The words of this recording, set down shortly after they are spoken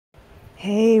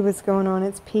Hey, what's going on?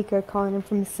 It's Pika calling in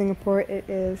from Singapore. It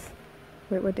is,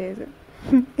 wait, what day is it?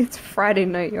 It's Friday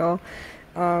night, y'all.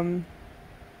 Um,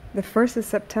 the 1st of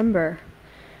September.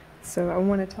 So I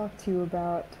want to talk to you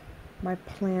about my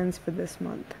plans for this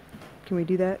month. Can we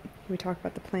do that? Can we talk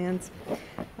about the plans?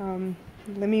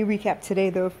 Let me recap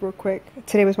today, though, real quick.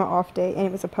 Today was my off day, and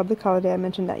it was a public holiday. I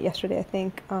mentioned that yesterday, I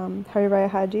think. Hari Raya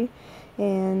Haji.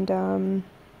 And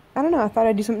I don't know, I thought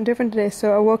I'd do something different today,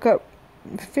 so I woke up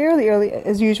fairly early.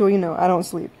 As usual, I don't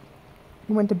sleep.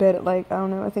 I went to bed at like, I don't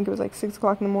know, I think it was like 6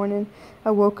 o'clock in the morning. I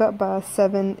woke up by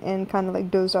 7 and kind of like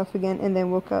dozed off again, and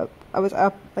then woke up. I was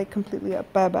up, like completely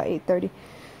up by about 8:30.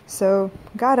 So,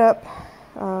 got up,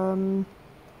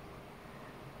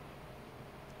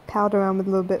 palled around with a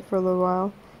little bit for a little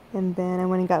while, and then I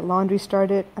went and got laundry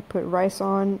started. I put rice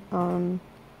on,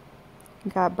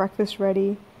 got breakfast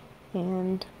ready,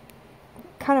 and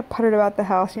kind of puttered about the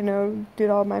house,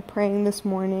 did all my praying this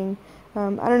morning.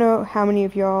 I don't know how many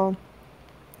of y'all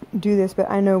do this, but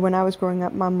I know when I was growing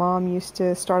up, my mom used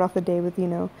to start off the day with,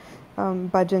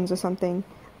 bhajans or something,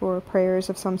 or prayers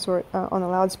of some sort on the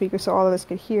loudspeaker so all of us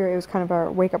could hear. It was kind of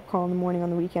our wake-up call in the morning, on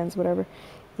the weekends, whatever.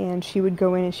 And she would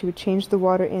go in and she would change the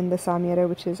water in the samyera,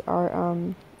 which is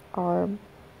our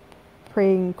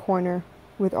praying corner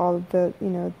with all of the,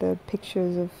 the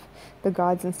pictures of the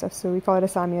gods and stuff. So we call it a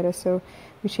samyera. So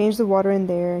we change the water in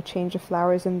there, change the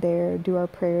flowers in there, do our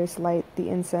prayers, light the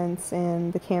incense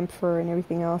and the camphor and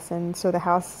everything else. And so the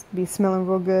house be smelling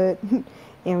real good.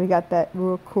 And we got that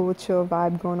real cool, chill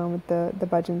vibe going on with the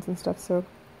bhajans and stuff. So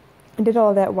I did all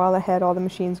of that while I had all the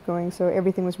machines going. So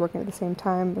everything was working at the same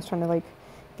time. I was trying to like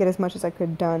get as much as I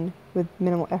could done with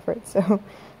minimal effort. So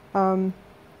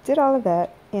did all of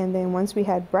that. And then once we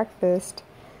had breakfast,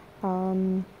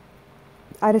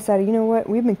 I decided, you know what,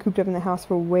 we've been cooped up in the house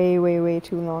for way, way, way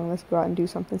too long. Let's go out and do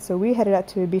something. So we headed out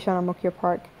to Bishan Mokyo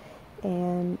Park,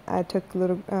 and I took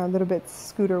little bit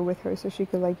scooter with her so she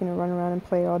could run around and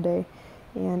play all day.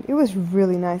 And it was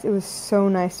really nice. It was so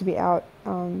nice to be out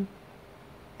in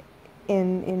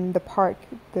the park.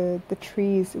 The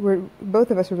trees were,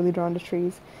 both of us were really drawn to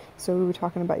trees. So we were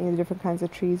talking about the different kinds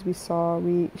of trees we saw.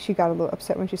 She got a little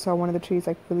upset when she saw one of the trees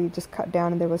really just cut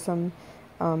down, and there was some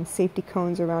safety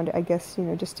cones around it, I guess,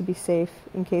 just to be safe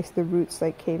in case the roots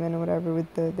cave in or whatever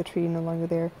with the tree no longer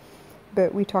there.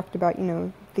 But we talked about,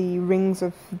 the rings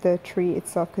of the tree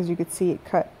itself, because you could see it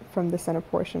cut from the center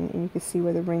portion and you could see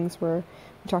where the rings were.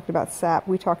 We talked about sap.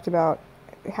 We talked about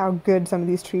how good some of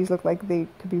these trees look like. They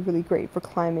could be really great for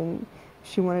climbing.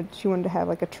 She wanted to have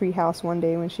a tree house one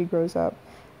day when she grows up,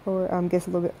 or gets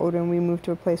a little bit older and we move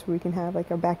to a place where we can have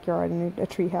a backyard and a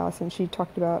tree house. And she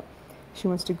talked about she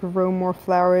wants to grow more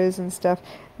flowers and stuff.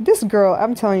 This girl,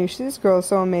 I'm telling you, this girl is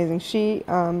so amazing. She,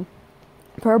 for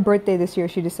her birthday this year,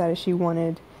 she decided she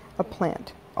wanted a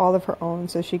plant, all of her own,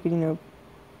 so she could,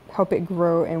 help it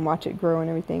grow and watch it grow and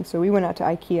everything. So we went out to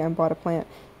IKEA and bought a plant.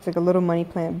 It's a little money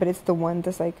plant, but it's the one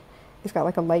that's it's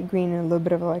got a light green and a little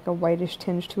bit of a whitish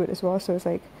tinge to it as well. So it's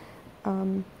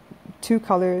two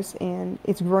colors, and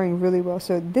it's growing really well.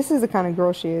 So this is the kind of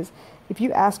girl she is. If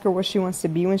you ask her what she wants to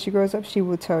be when she grows up, she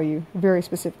will tell you very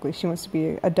specifically. She wants to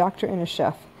be a doctor and a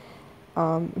chef.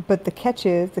 But the catch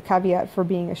is, the caveat for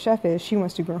being a chef is she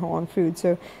wants to grow her own food.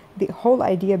 So the whole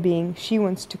idea being she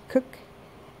wants to cook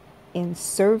and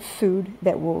serve food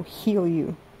that will heal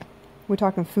you. We're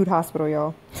talking food hospital,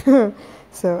 y'all.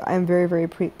 So I'm very, very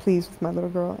pleased with my little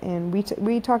girl. And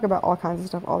we talk about all kinds of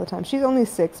stuff all the time. She's only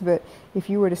 6, but if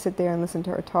you were to sit there and listen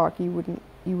to her talk, you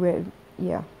would,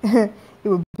 yeah. It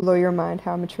would blow your mind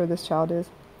how mature this child is.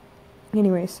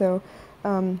 Anyway, so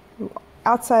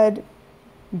outside,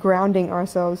 grounding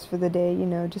ourselves for the day,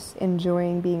 just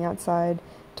enjoying being outside,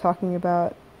 talking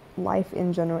about life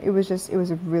in general. It was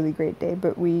a really great day,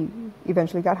 but we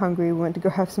eventually got hungry. We went to go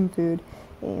have some food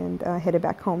and headed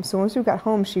back home. So once we got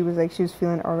home, she was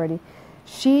feeling it already.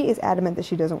 She is adamant that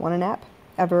she doesn't want a nap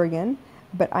ever again.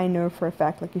 But I know for a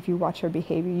fact, if you watch her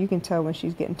behavior, you can tell when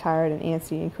she's getting tired and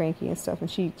antsy and cranky and stuff, and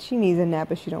she needs a nap,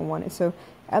 but she don't want it. So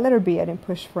I let her be. I didn't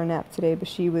push for a nap today, but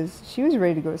she was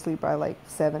ready to go to sleep by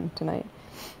 7 tonight.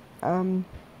 So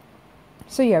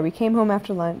yeah, we came home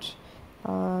after lunch.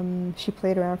 She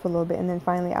played around for a little bit, and then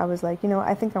finally I was like,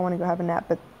 I think I want to go have a nap.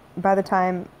 But by the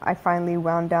time I finally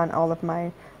wound down all of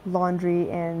my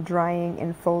laundry and drying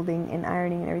and folding and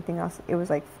ironing and everything else, it was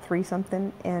 3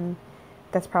 something, and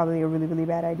that's probably a really, really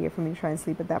bad idea for me to try and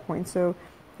sleep at that point. So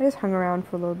I just hung around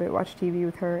for a little bit, watched TV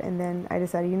with her, and then I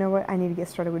decided, you know what, I need to get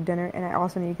started with dinner, and I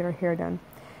also need to get her hair done.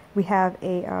 We have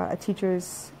a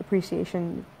teacher's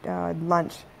appreciation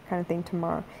lunch kind of thing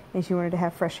tomorrow, and she wanted to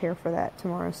have fresh hair for that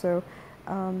tomorrow. So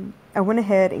I went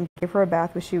ahead and gave her a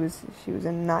bath, but she was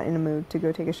not in a mood to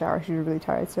go take a shower. She was really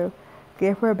tired, so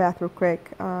gave her a bath real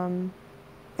quick.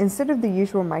 Instead of the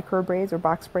usual micro braids or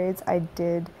box braids, I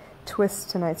did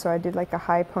twists tonight. So I did like a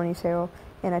high ponytail,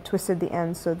 and I twisted the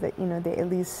ends so that they at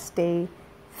least stay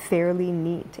fairly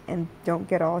neat and don't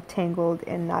get all tangled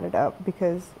and knotted up,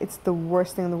 because it's the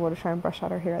worst thing in the world to try and brush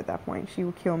out her hair at that point. She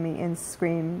will kill me and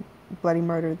scream bloody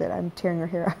murder that I'm tearing her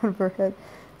hair out of her head.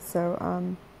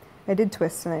 So I did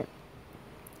twists tonight.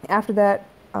 After that,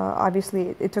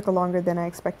 obviously it took longer than I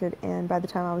expected, and by the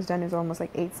time I was done, it was almost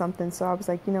like 8 something. So I was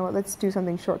like, you know what, let's do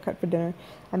something shortcut for dinner.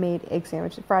 I made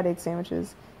fried egg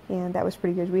sandwiches, and that was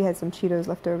pretty good. We had some Cheetos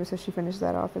left over, so she finished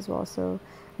that off as well. So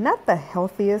not the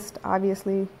healthiest,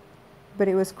 obviously, but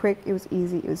it was quick, it was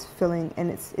easy, it was filling, and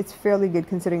it's fairly good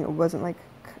considering it wasn't like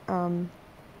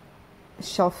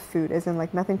shelf food, as in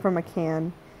like nothing from a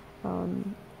can,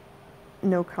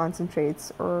 no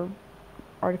concentrates or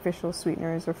artificial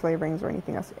sweeteners or flavorings or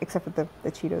anything else, except for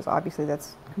the Cheetos. Obviously,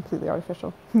 that's completely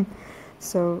artificial.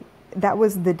 So that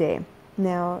was the day.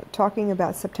 Now, talking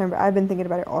about September, I've been thinking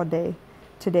about it all day.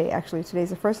 Today, actually. Today's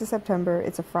the 1st of September.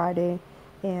 It's a Friday,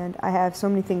 and I have so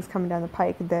many things coming down the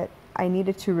pike that I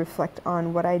needed to reflect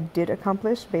on what I did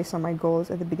accomplish based on my goals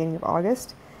at the beginning of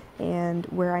August and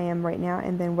where I am right now,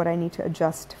 and then what I need to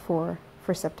adjust for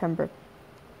September.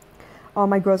 All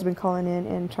my girls have been calling in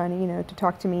and trying to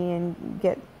talk to me and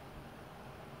get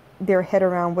their head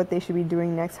around what they should be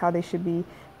doing next, how they should be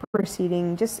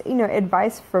proceeding, just,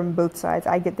 advice from both sides.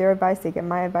 I get their advice, they get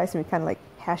my advice, and we kind of like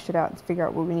hash it out and figure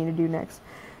out what we need to do next.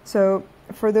 So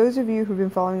for those of you who've been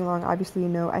following along, obviously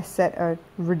I set a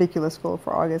ridiculous goal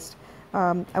for August.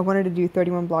 I wanted to do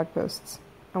 31 blog posts.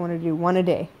 I wanted to do one a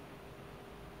day.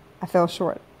 I fell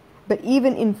short. But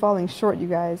even in falling short, you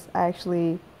guys, I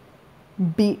actually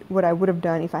beat what I would have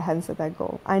done if I hadn't set that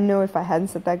goal. I know if I hadn't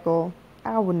set that goal,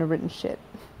 I wouldn't have written shit,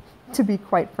 to be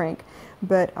quite frank.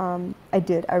 But I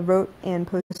did. I wrote and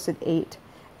posted 8.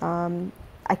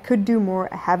 I could do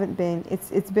more. I haven't been.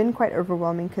 It's been quite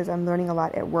overwhelming because I'm learning a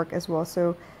lot at work as well.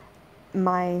 So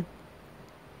my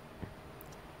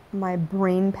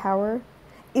brain power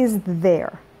is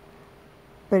there,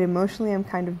 but emotionally I'm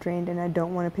kind of drained, and I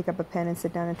don't want to pick up a pen and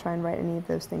sit down and try and write any of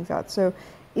those things out. So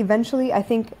eventually, I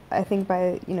think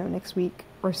by next week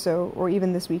or so, or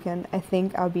even this weekend, I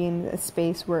think I'll be in a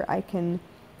space where I can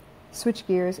switch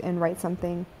gears and write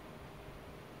something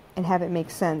and have it make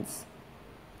sense,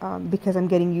 because I'm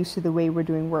getting used to the way we're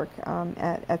doing work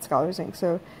at Scholars Inc.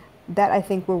 So that, I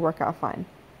think, will work out fine.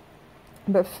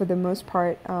 But for the most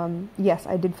part, yes,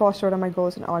 I did fall short on my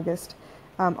goals in August.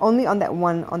 Only on that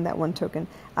one token.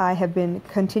 I have been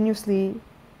continuously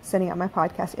sending out my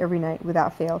podcast every night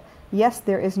without fail. Yes,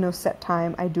 there is no set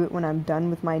time. I do it when I'm done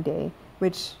with my day,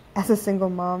 which, as a single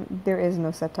mom, there is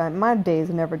no set time. My day is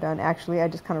never done. Actually, I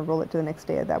just kind of roll it to the next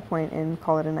day at that point and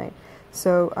call it a night.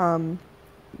 So,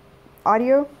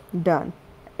 audio, done.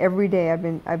 Every day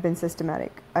I've been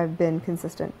systematic. I've been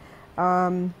consistent.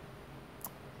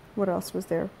 What else was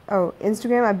there? Oh,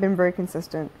 Instagram, I've been very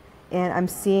consistent, and I'm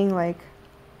seeing like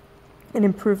an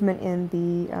improvement in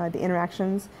the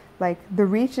interactions. Like, the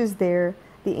reach is there,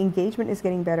 the engagement is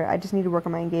getting better. I just need to work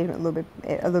on my engagement a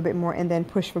little bit more, and then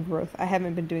push for growth. I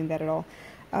haven't been doing that at all.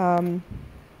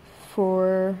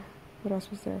 For what else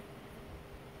was there?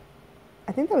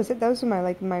 I think that was it. Those were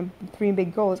my 3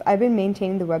 big goals. I've been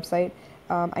maintaining the website.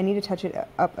 I need to touch it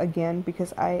up again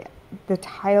because the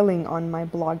tiling on my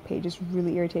blog page is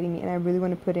really irritating me, and I really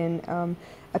want to put in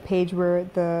a page where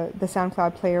the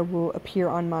SoundCloud player will appear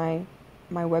on my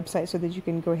website, so that you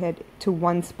can go ahead to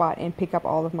one spot and pick up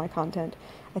all of my content.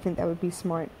 I think that would be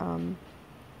smart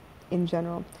in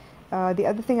general. The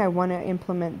other thing I want to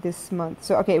implement this month,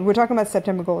 so okay, we're talking about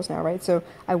September goals now, right? So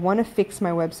I want to fix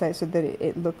my website so that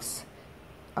it looks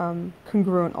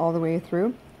congruent all the way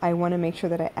through. I want to make sure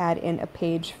that I add in a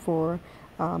page for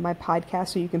my podcast,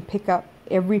 so you can pick up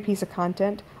every piece of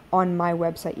content on my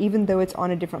website, even though it's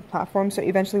on a different platform. So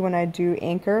eventually when I do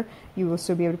Anchor, you will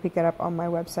still be able to pick it up on my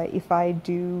website. If I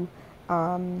do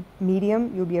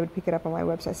Medium, you'll be able to pick it up on my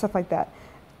website, stuff like that.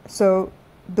 So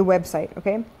the website,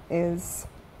 okay, is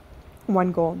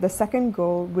one goal. The second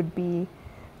goal would be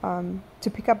to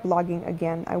pick up blogging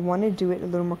again. I want to do it a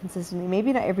little more consistently.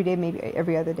 Maybe not every day, maybe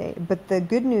every other day. But the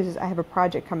good news is I have a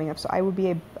project coming up. So I will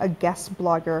be a guest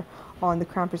blogger on the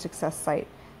Crown for Success site.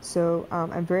 So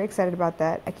I'm very excited about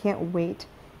that. I can't wait.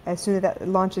 As soon as that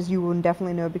launches, you will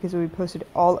definitely know, because it will be posted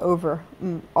all over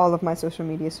all of my social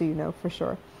media, so you know for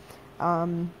sure.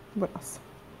 What else?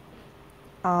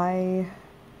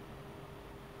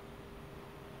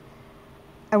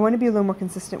 I want to be a little more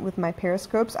consistent with my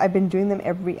periscopes. I've been doing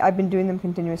them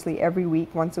continuously every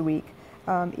week, once a week.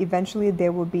 Eventually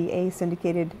there will be a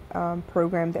syndicated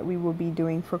program that we will be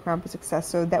doing for Crown for Success.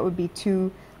 So that would be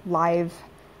two live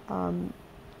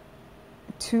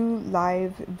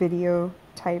video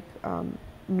type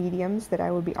mediums that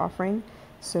I will be offering.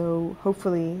 So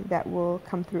hopefully that will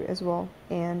come through as well,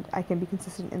 and I can be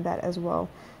consistent in that as well.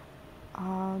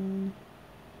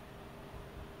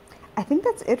 I think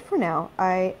that's it for now.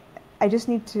 I just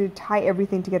need to tie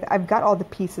everything together. I've got all the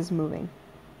pieces moving,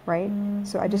 right?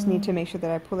 So I just need to make sure that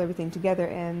I pull everything together,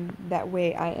 and that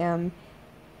way I am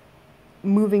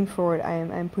moving forward.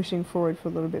 I'm pushing forward for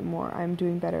a little bit more. I'm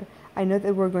doing better. I know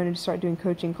that we're going to start doing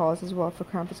coaching calls as well for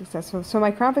Crown for Success. So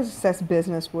my Crown for Success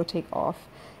business will take off,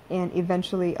 and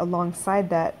eventually alongside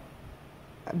that,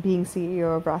 being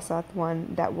CEO of Rasathi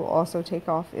One, that will also take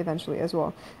off eventually as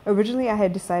well. Originally, I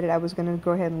had decided I was going to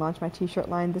go ahead and launch my t-shirt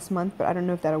line this month, but I don't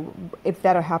know if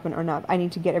that'll happen or not. I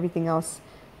need to get everything else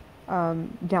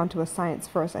down to a science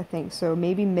first, I think. So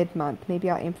maybe mid-month. Maybe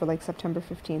I'll aim for like September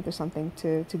 15th or something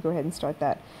to go ahead and start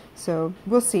that. So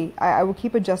we'll see. I will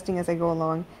keep adjusting as I go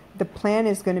along. The plan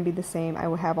is going to be the same. I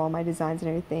will have all my designs and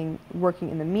everything working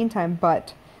in the meantime,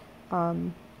 but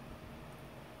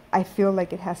I feel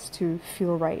like it has to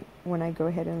feel right when I go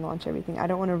ahead and launch everything. I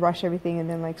don't want to rush everything and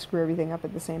then like screw everything up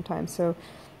at the same time. So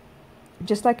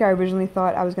just like I originally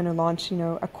thought I was going to launch,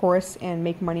 a course and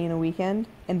make money in a weekend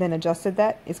and then adjusted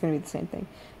that, it's going to be the same thing.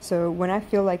 So when I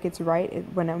feel like it's right,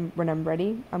 when I'm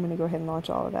ready, I'm going to go ahead and launch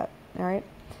all of that. All right.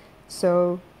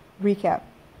 So recap: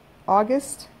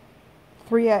 August,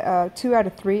 2 out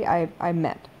of 3 I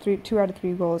met. 2 out of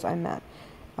 3 goals I met.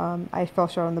 I fell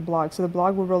short on the blog. So the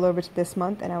blog will roll over to this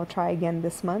month, and I will try again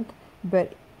this month.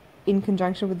 But in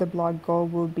conjunction with the blog goal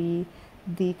will be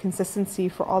the consistency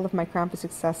for all of my Crown for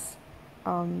Success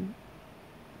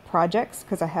projects,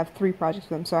 because I have 3 projects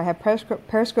with them. So I have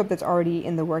Periscope that's already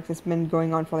in the works. It's been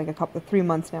going on for like 3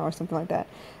 months now or something like that.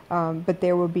 But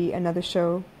there will be another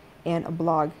show and a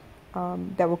blog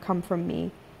that will come from me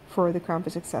for the Crown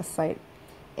for Success site.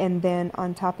 And then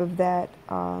on top of that,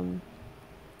 I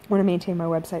want to maintain my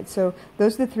website. So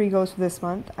those are the 3 goals for this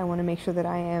month. I want to make sure that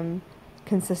I am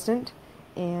consistent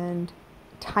and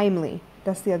timely.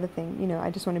 That's the other thing.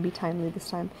 I just want to be timely this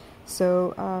time.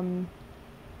 So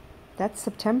that's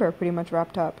September pretty much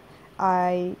wrapped up.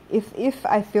 If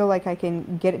I feel like I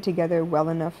can get it together well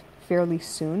enough fairly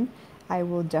soon, I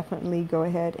will definitely go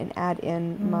ahead and add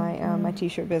in my my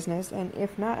t-shirt business. And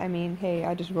if not, hey,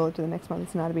 I just roll it to the next month.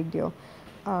 It's not a big deal.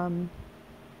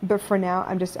 But for now,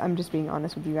 I'm just being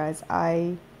honest with you guys.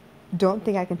 I don't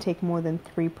think I can take more than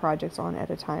 3 projects on at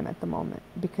a time at the moment,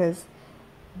 because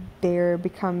there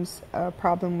becomes a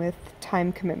problem with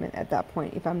time commitment at that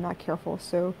point if I'm not careful.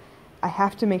 So I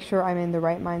have to make sure I'm in the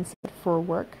right mindset for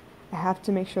work. I have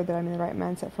to make sure that I'm in the right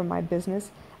mindset for my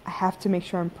business. I have to make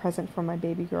sure I'm present for my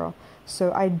baby girl.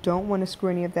 So I don't want to screw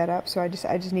any of that up. So I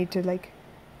just need to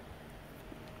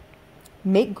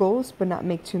make goals, but not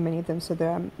make too many of them, so that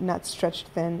I'm not stretched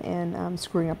thin and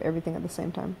screwing up everything at the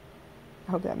same time.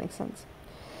 I hope that makes sense.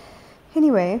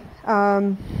 Anyway,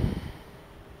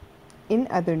 in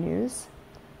other news,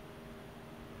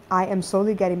 I am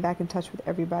slowly getting back in touch with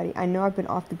everybody. I know I've been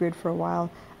off the grid for a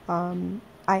while.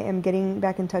 I am getting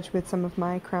back in touch with some of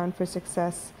my Crown for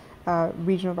Success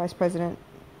regional vice presidents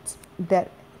that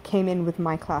came in with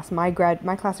my class, my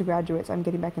class of graduates. I'm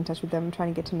getting back in touch with them. I'm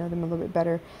trying to get to know them a little bit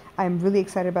better. I'm really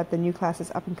excited about the new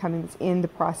classes up and coming that's in the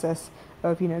process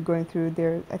of going through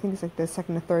their, I think it's like the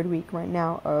 2nd or 3rd week right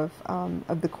now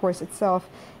of the course itself.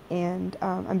 And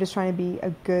I'm just trying to be a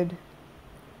good,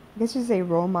 I guess you say,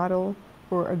 role model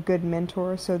or a good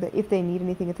mentor, so that if they need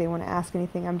anything, if they want to ask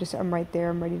anything, I'm right there.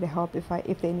 I'm ready to help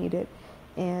if they need it.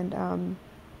 And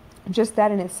just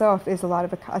that in itself is a lot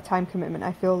of a time commitment.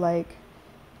 I feel like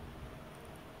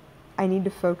I need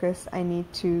to focus. I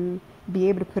need to be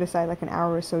able to put aside like an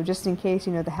hour or so, just in case,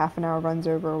 the half an hour runs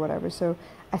over or whatever. So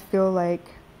I feel like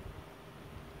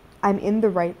I'm in the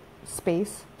right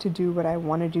space to do what I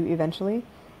want to do eventually.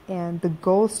 And the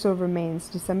goal still remains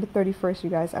December 31st, you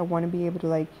guys. I want to be able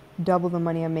to double the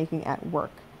money I'm making at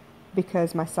work,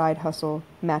 because my side hustle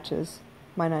matches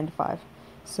my 9 to 5.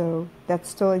 So that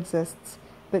still exists.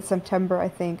 But September, I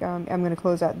think I'm going to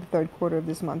close out the 3rd quarter of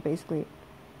this month, basically.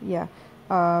 Yeah.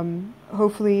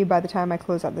 Hopefully by the time I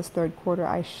close out this 3rd quarter,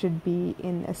 I should be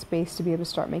in a space to be able to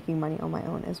start making money on my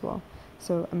own as well.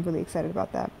 So I'm really excited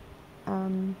about that.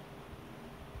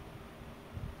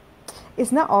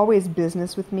 It's not always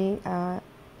business with me.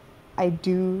 I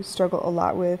do struggle a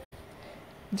lot with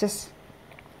just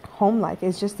home life.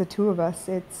 It's just the 2 of us.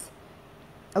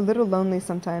 a little lonely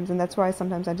sometimes, and that's why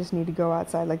sometimes I just need to go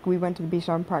outside. Like we went to the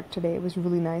Bishan Park today. It was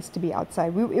really nice to be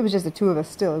outside. It was just the two of us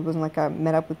still. It wasn't like I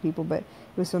met up with people, but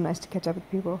it was so nice to catch up with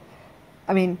people.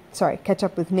 I mean, sorry, catch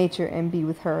up with nature and be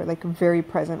with her, like very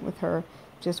present with her,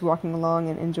 just walking along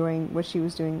and enjoying what she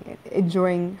was doing,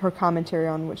 enjoying her commentary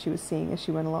on what she was seeing as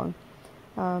she went along.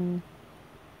 Um,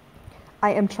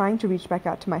 I am trying to reach back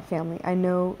out to my family. I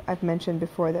know I've mentioned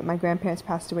before that my grandparents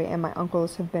passed away and my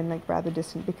uncles have been like rather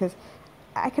distant, because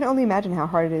I can only imagine how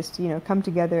hard it is to, come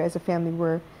together as a family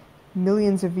where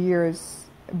millions of years,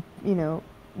 you know,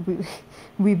 we,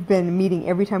 we've been meeting.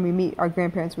 Every time we meet, our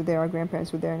grandparents were there,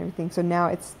 and everything. So now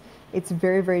it's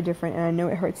very, very different, and I know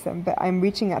it hurts them. But I'm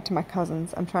reaching out to my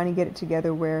cousins. I'm trying to get it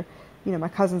together where, my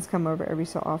cousins come over every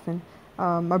so often.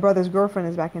 My brother's girlfriend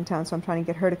is back in town, so I'm trying to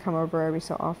get her to come over every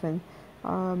so often.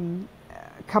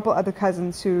 A couple other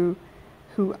cousins who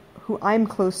I'm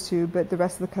close to, but the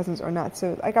rest of the cousins are not.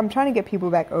 So like I'm trying to get people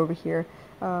back over here.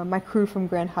 My crew from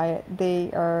Grand Hyatt,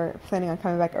 they are planning on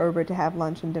coming back over to have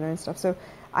lunch and dinner and stuff. So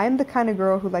I'm the kind of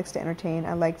girl who likes to entertain.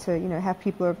 I like to, have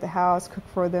people over at the house, cook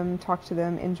for them, talk to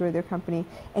them, enjoy their company,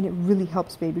 and it really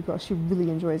helps baby girl. She really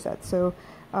enjoys that. So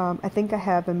I think I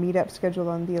have a meetup scheduled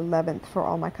on the 11th for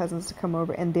all my cousins to come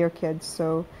over and their kids.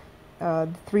 So the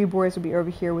 3 boys will be over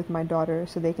here with my daughter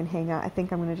so they can hang out. I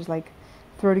think I'm going to just like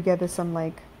throw together some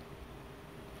like,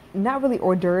 not really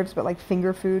hors d'oeuvres, but like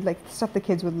finger food, like stuff the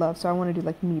kids would love. So I want to do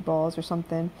like meatballs or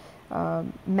something,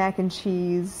 mac and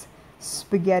cheese,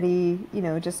 spaghetti,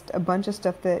 just a bunch of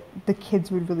stuff that the kids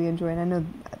would really enjoy. And I know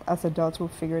us adults will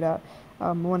figure it out.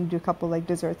 I want to do a couple like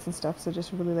desserts and stuff. So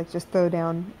just really like just throw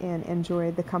down and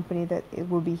enjoy the company that it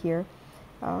will be here.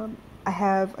 I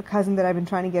have a cousin that I've been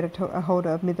trying to get a hold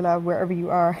of, Midla, wherever you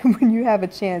are. When you have a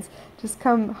chance, just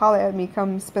come holler at me,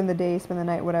 come spend the day, spend the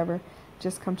night, whatever.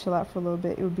 Just come chill out for a little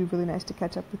bit. It would be really nice to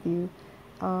catch up with you.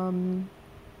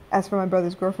 As for my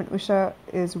brother's girlfriend, Usha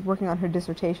is working on her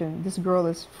dissertation. This girl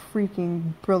is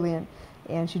freaking brilliant,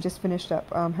 and she just finished up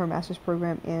her master's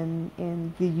program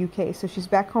in the UK. So she's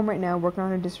back home right now working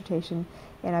on her dissertation,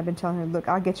 and I've been telling her, look,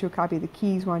 I'll get you a copy of the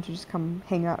keys. Why don't you just come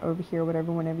hang out over here,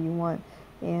 whatever, whenever you want.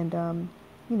 And,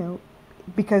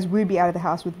 because we'd be out of the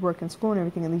house with work and school and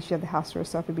everything, at least she had the house to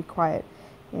herself. It'd be quiet,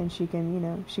 and she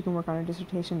can, she can work on her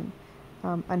dissertation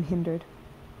unhindered.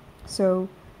 So,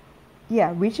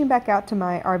 yeah, reaching back out to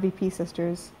my RVP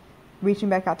sisters, reaching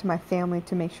back out to my family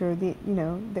to make sure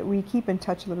that, that we keep in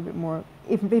touch a little bit more,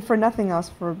 if for nothing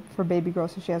else, for baby girl,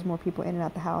 so she has more people in and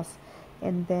out the house.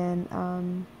 And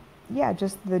then,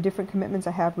 just the different commitments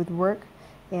I have with work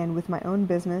and with my own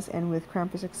business and with Crown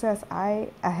for Success. I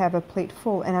have a plate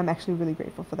full, and I'm actually really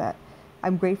grateful for that.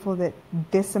 I'm grateful that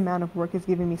this amount of work is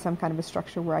giving me some kind of a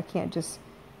structure where I can't just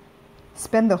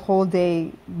spend the whole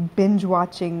day binge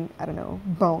watching, I don't know,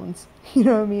 Bones. You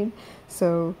know what I mean?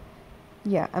 So,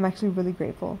 yeah, I'm actually really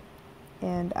grateful.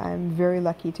 And I'm very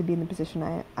lucky to be in the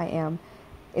position I am.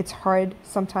 It's hard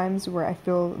sometimes where I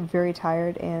feel very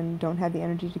tired and don't have the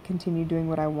energy to continue doing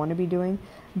what I want to be doing.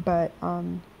 But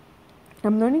I'm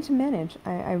learning to manage.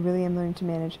 I really am learning to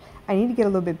manage. I need to get a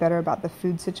little bit better about the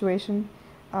food situation.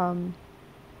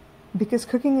 Because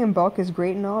cooking in bulk is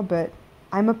great and all, but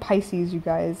I'm a Pisces, you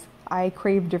guys. I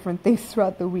crave different things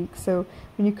throughout the week. So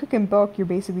when you cook in bulk, you're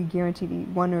basically guaranteed to eat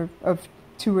one of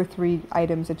 2 or 3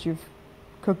 items that you've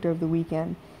cooked over the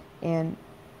weekend. And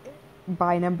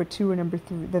by number 2 or number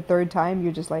 3, the third time,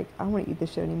 you're just like, I don't want to eat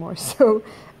this shit anymore. So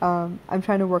I'm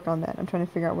trying to work on that. I'm trying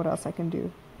to figure out what else I can do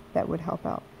that would help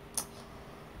out.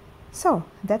 So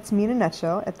that's me in a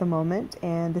nutshell at the moment.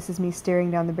 And this is me staring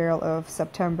down the barrel of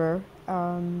September.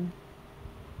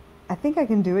 I think I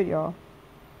can do it, y'all.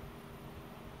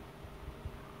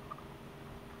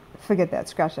 Forget that,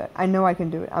 scratch that. I know I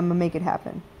can do it. I'm going to make it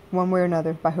happen. One way or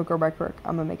another, by hook or by crook,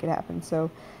 I'm going to make it happen.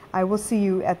 So I will see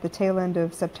you at the tail end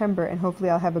of September, and hopefully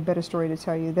I'll have a better story to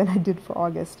tell you than I did for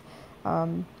August.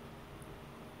 Yeah.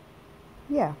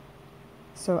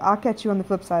 So I'll catch you on the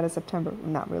flip side of September.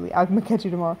 Not really. I'm going to catch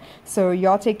you tomorrow. So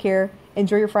y'all take care.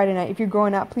 Enjoy your Friday night. If you're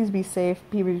going out, please be safe.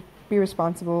 Be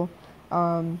responsible.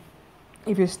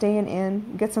 If you're staying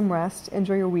in, get some rest.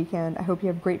 Enjoy your weekend. I hope you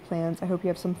have great plans. I hope you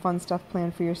have some fun stuff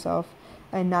planned for yourself,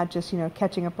 and not just,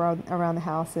 catching up around the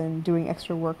house and doing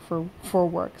extra work for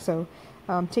work. So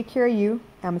take care of you.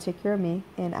 I'm going to take care of me,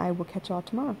 and I will catch y'all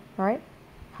tomorrow. All right?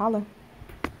 Holla.